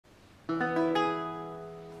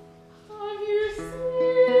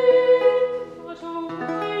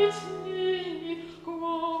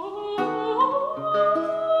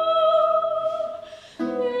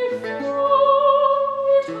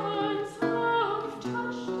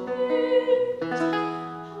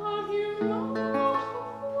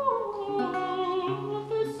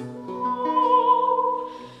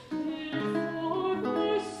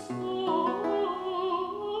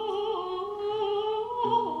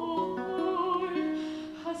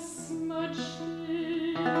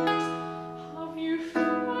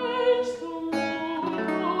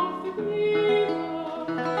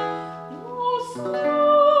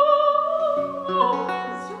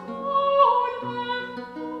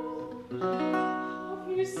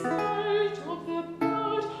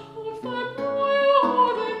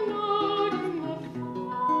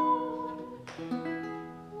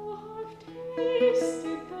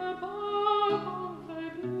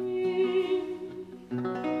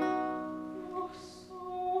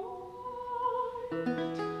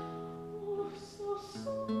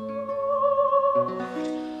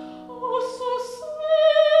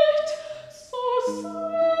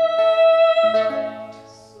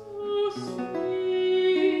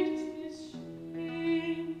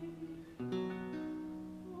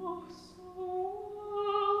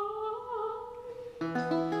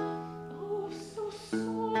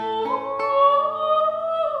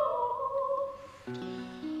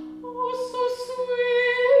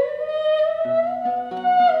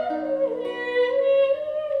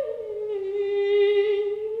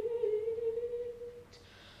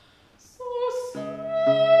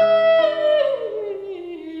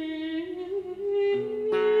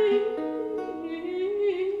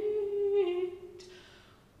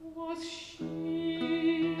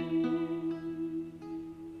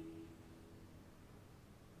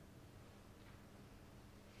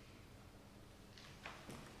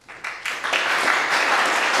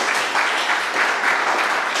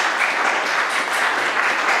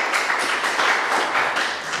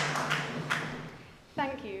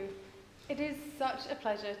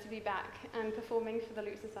be back and performing for the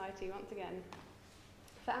Lute Society once again.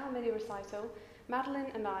 For our mini recital,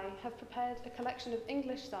 Madeline and I have prepared a collection of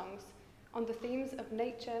English songs on the themes of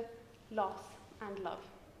nature, loss, and love.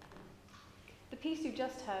 The piece you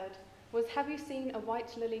just heard was Have You Seen a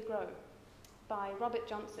White Lily Grow by Robert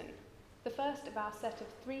Johnson, the first of our set of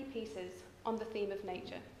 3 pieces on the theme of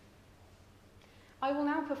nature. I will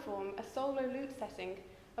now perform a solo lute setting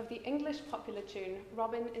of the English popular tune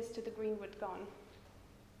Robin is to the Greenwood Gone.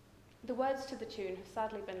 The words to the tune have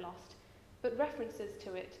sadly been lost, but references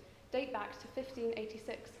to it date back to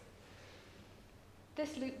 1586.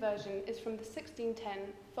 This lute version is from the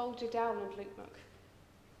 1610 Folger Dowland lute book,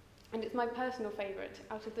 and it's my personal favourite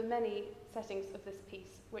out of the many settings of this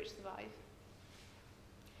piece which survive.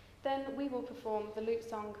 Then we will perform the lute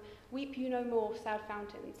song Weep You No More, Sad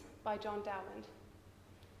Fountains by John Dowland.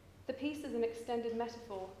 The piece is an extended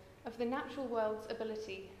metaphor of the natural world's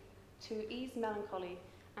ability to ease melancholy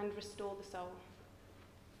and restore the soul.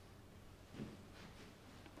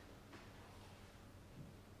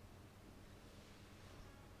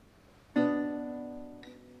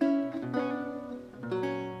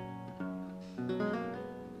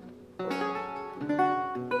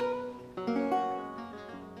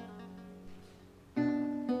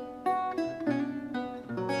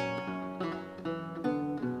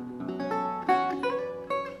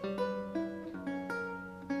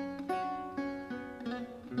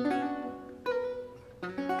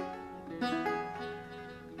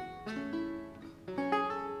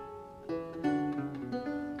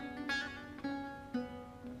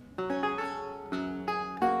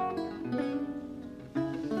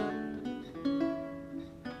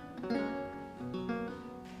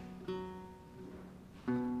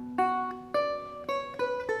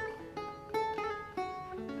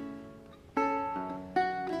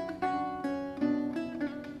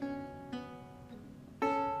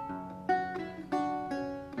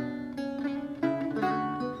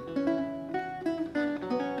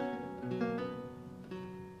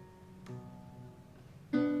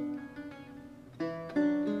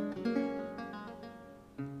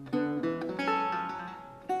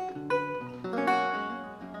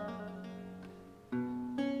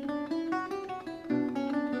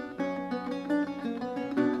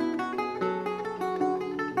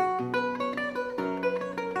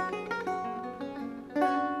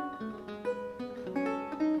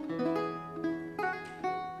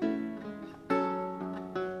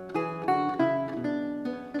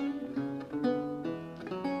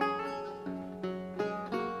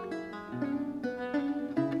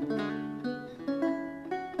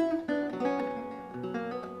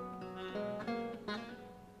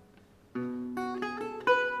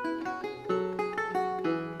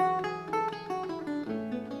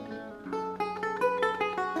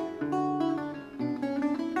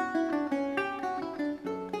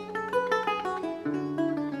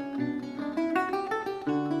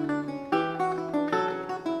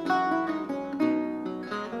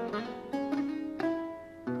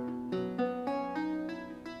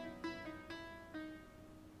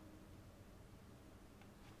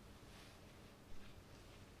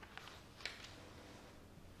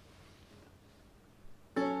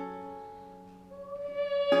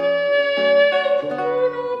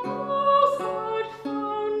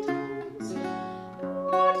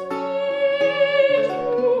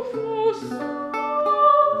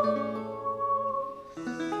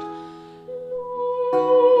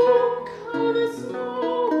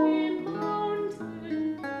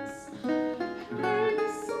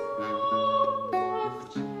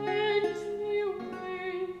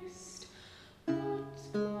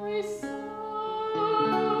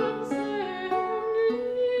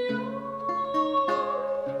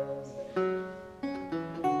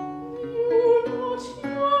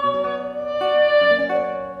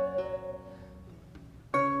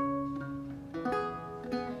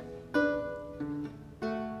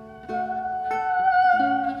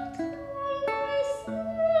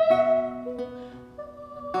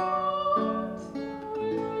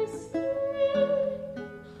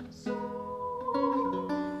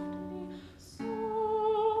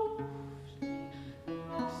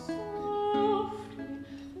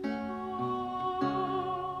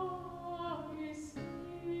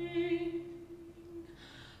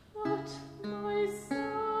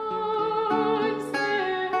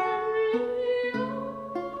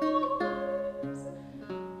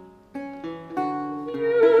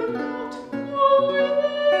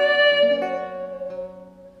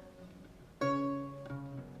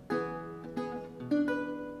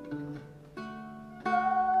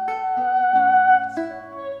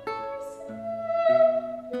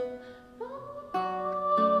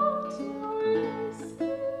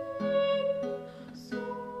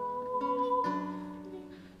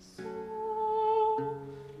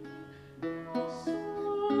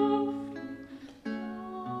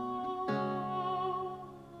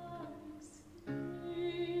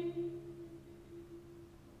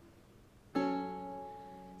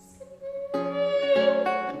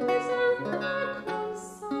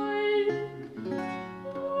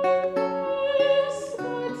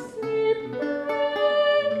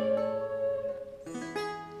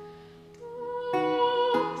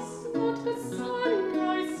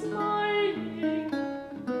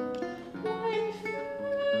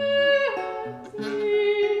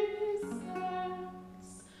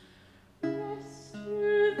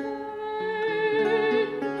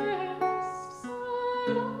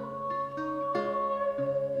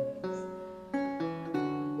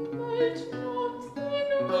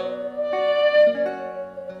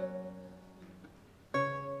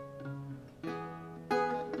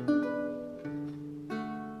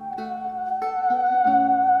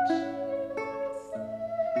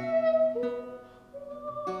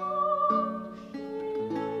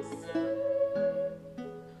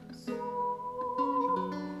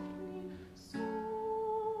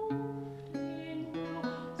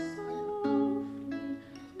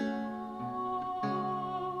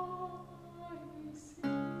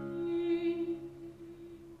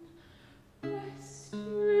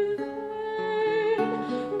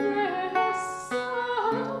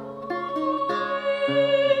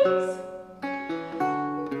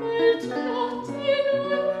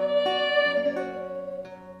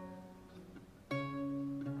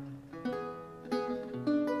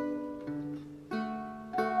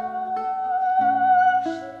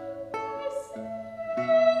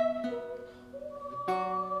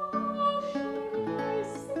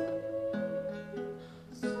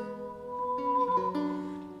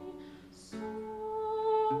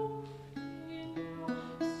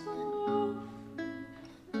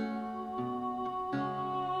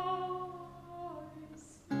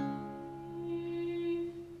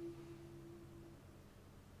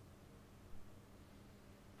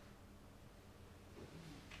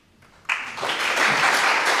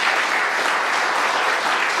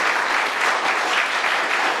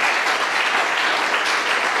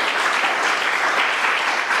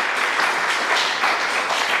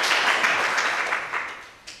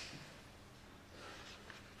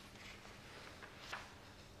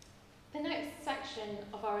 section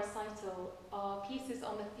of our recital are pieces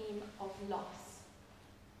on the theme of loss.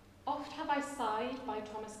 Oft Have I Sighed by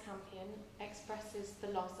Thomas Campion expresses the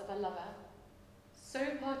loss of a lover. So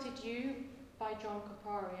Parted You by John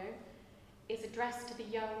Coprario is addressed to the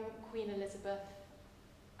young Queen Elizabeth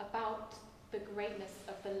about the greatness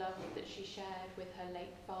of the love that she shared with her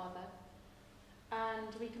late father.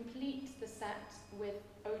 And we complete the set with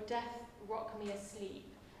O Death, Rock Me Asleep,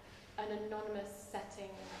 an anonymous setting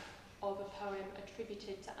of a poem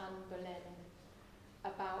attributed to Anne Boleyn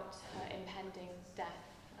about her impending death,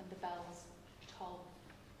 and the bells toll.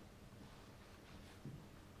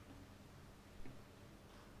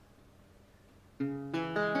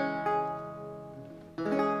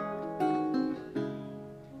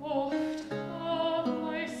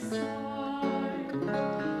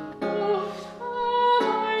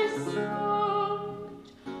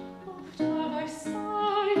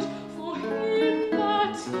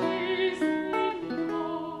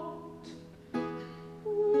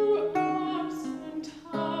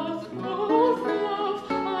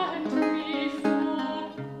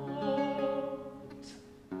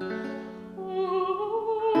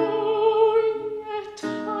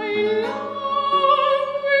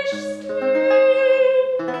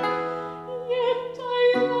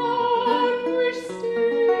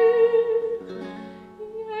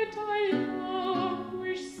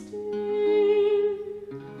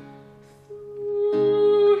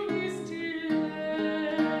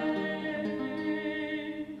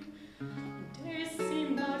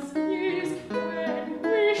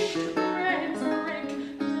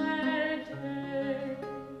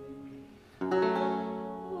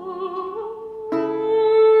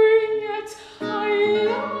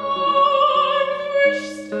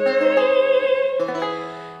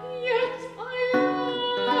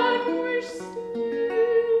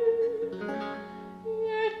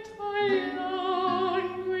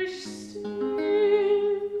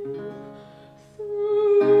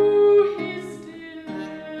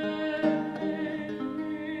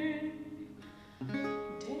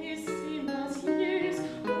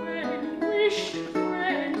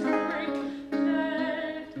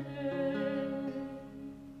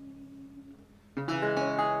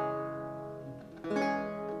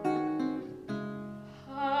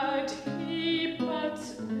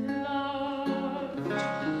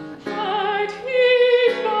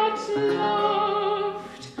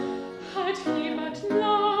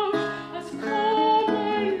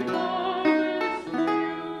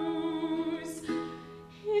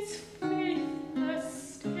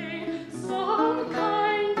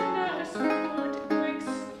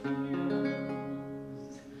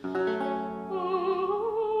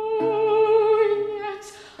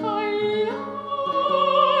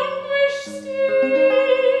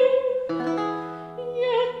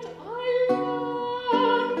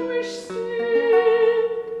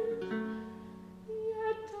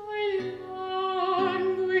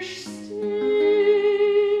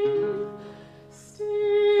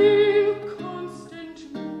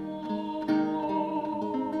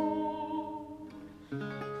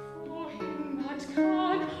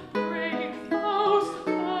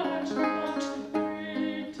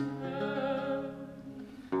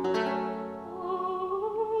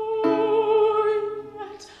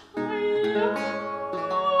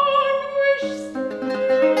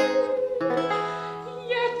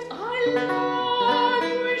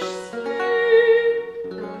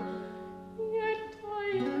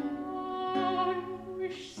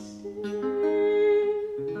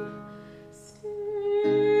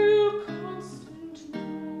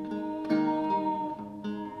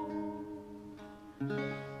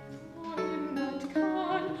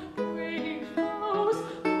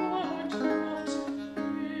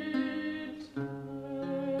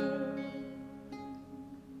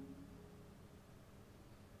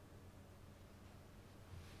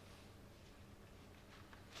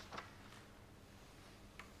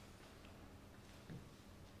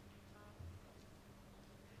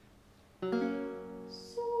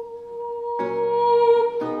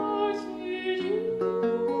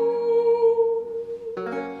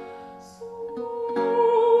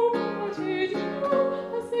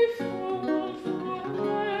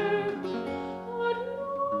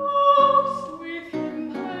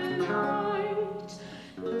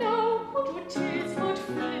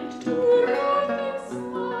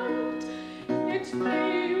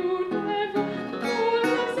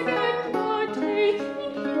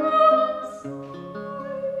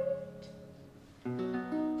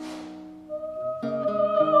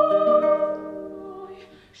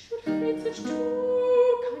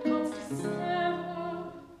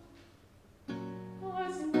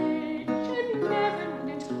 Never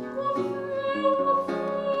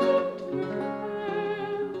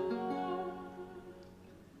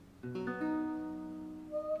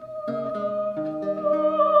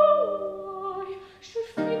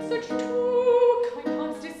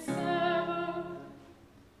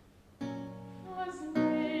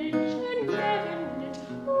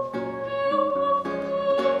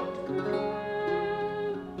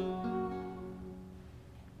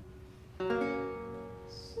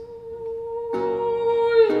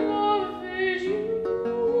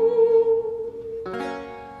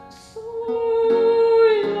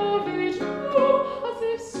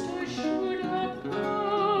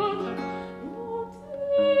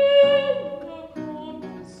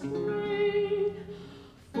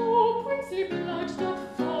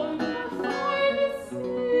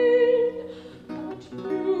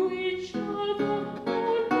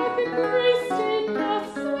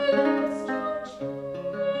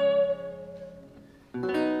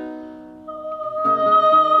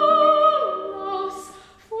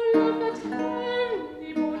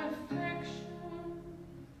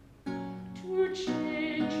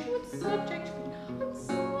change should subject be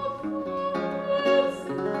unsoft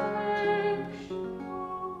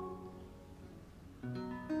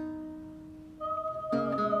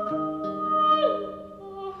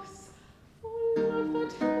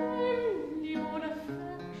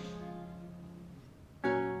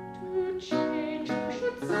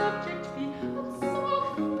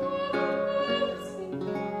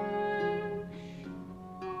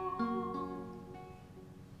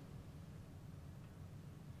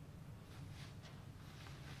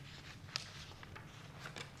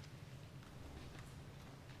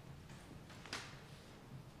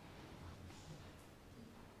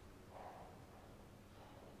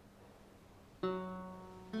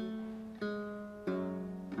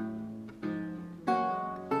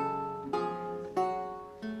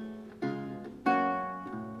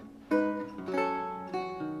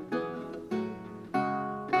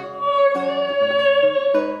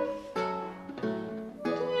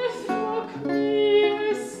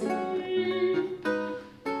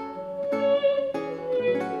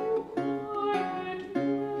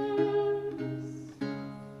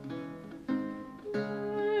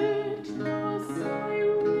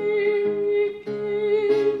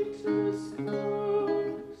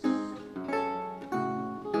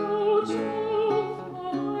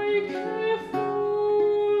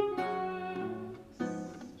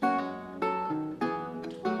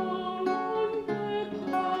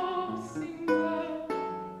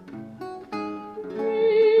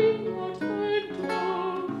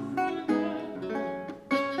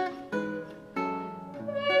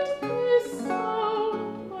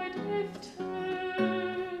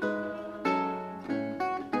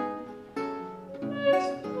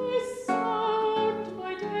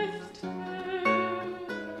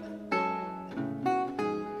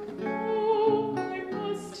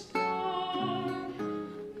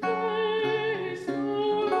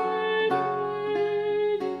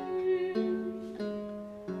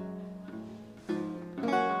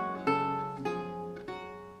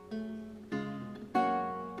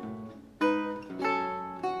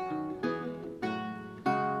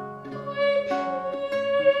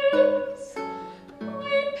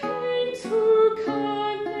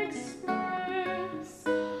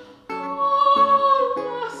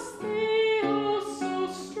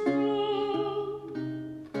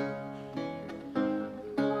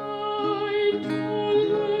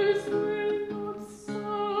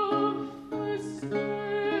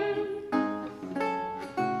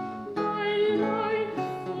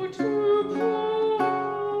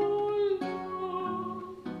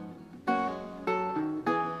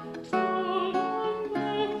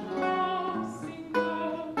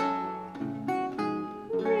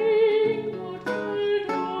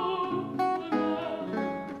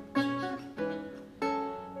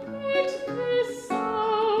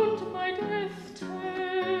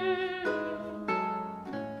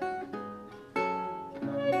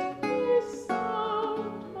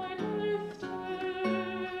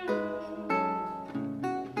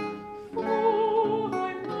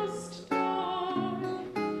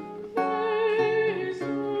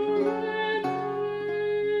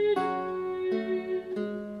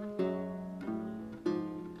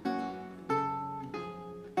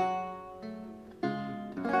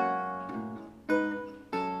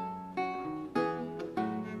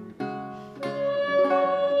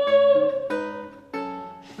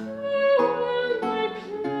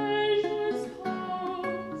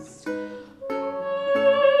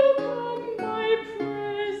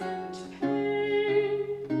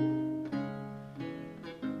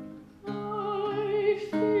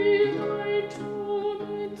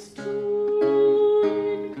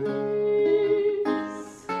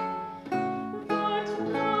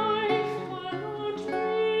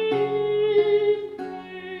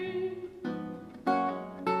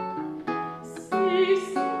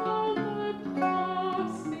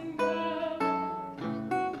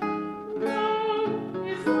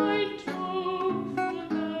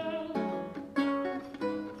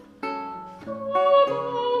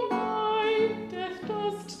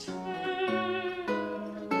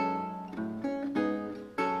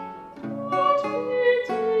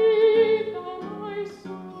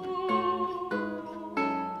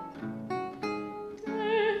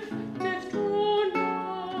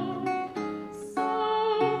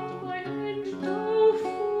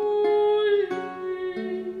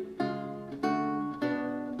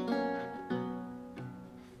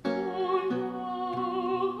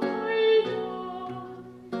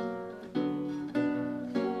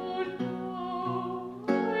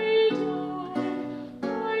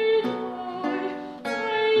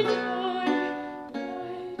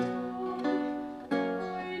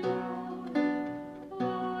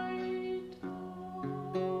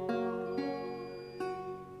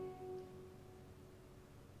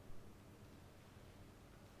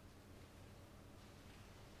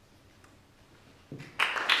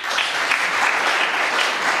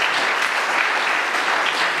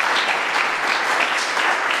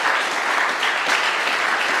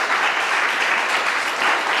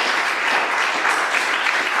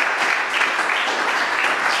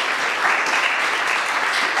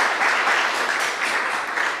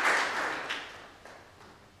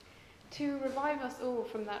all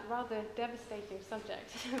from that rather devastating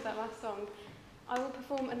subject, that last song, I will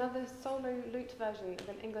perform another solo lute version of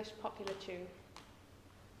an English popular tune.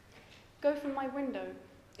 Go From My Window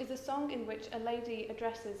is a song in which a lady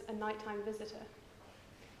addresses a nighttime visitor.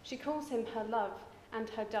 She calls him her love and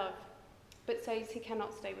her dove, but says he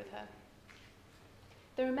cannot stay with her.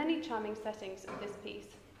 There are many charming settings of this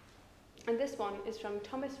piece, and this one is from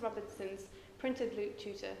Thomas Robertson's printed lute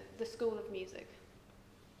tutor, The School of Music.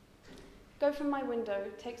 Go From My Window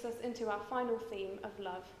takes us into our final theme of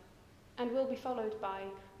love, and will be followed by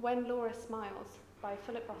When Laura Smiles by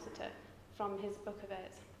Philip Rosseter from his Book of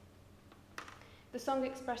Airs. The song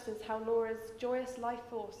expresses how Laura's joyous life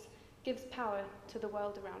force gives power to the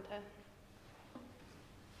world around her.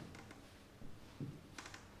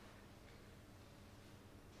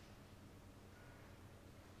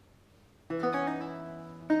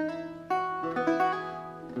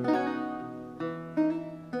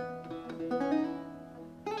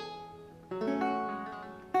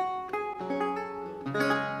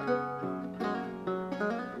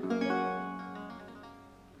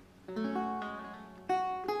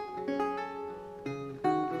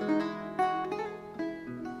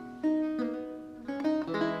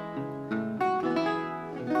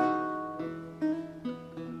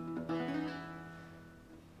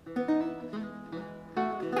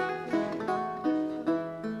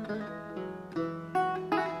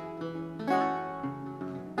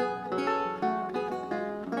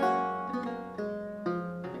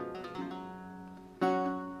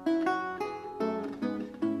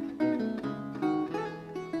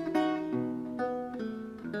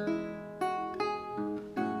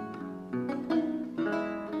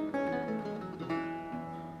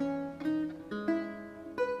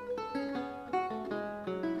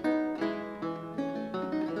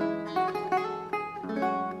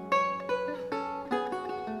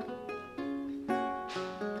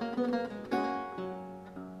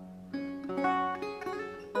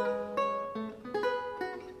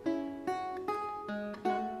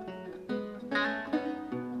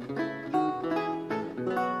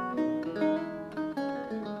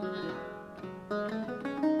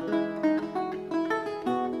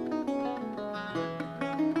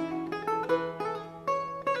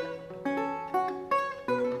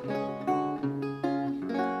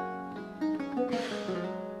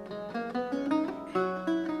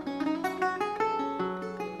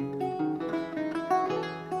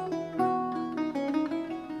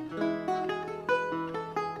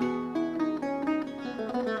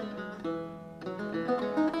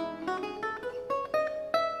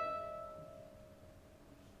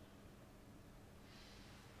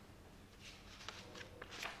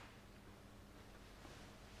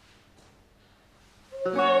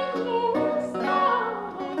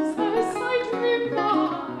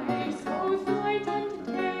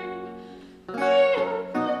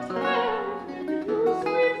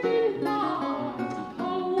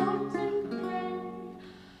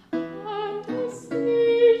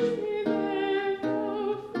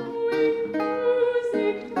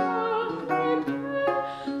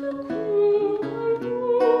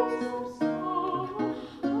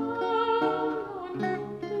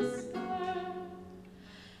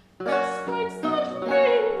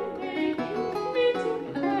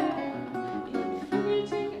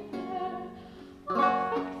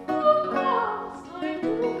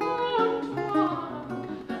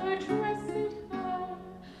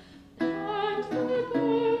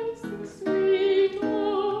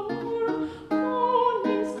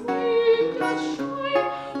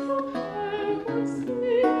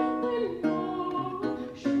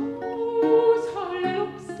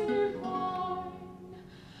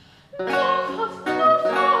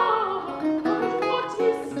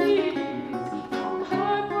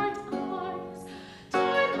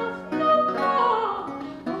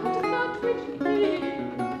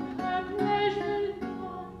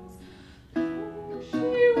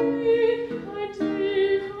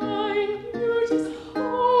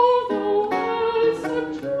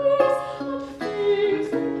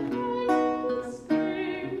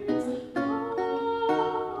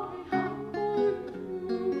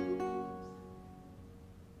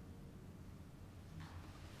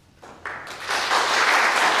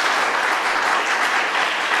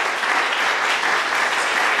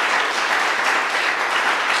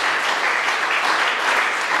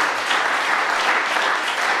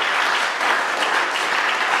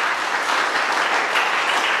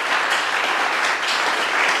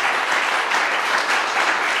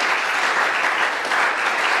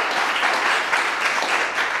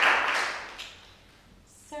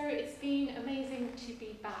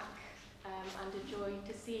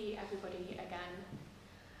 everybody again.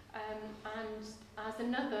 And as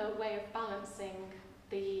another way of balancing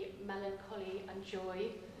the melancholy and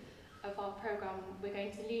joy of our programme, we're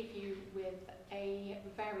going to leave you with a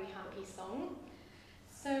very happy song.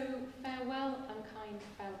 So Farewell, Unkind,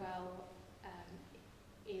 Farewell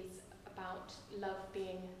is about love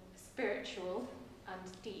being spiritual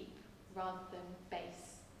and deep rather than base.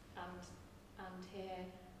 And here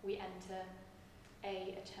we enter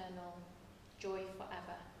a eternal joy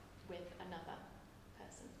forever with another.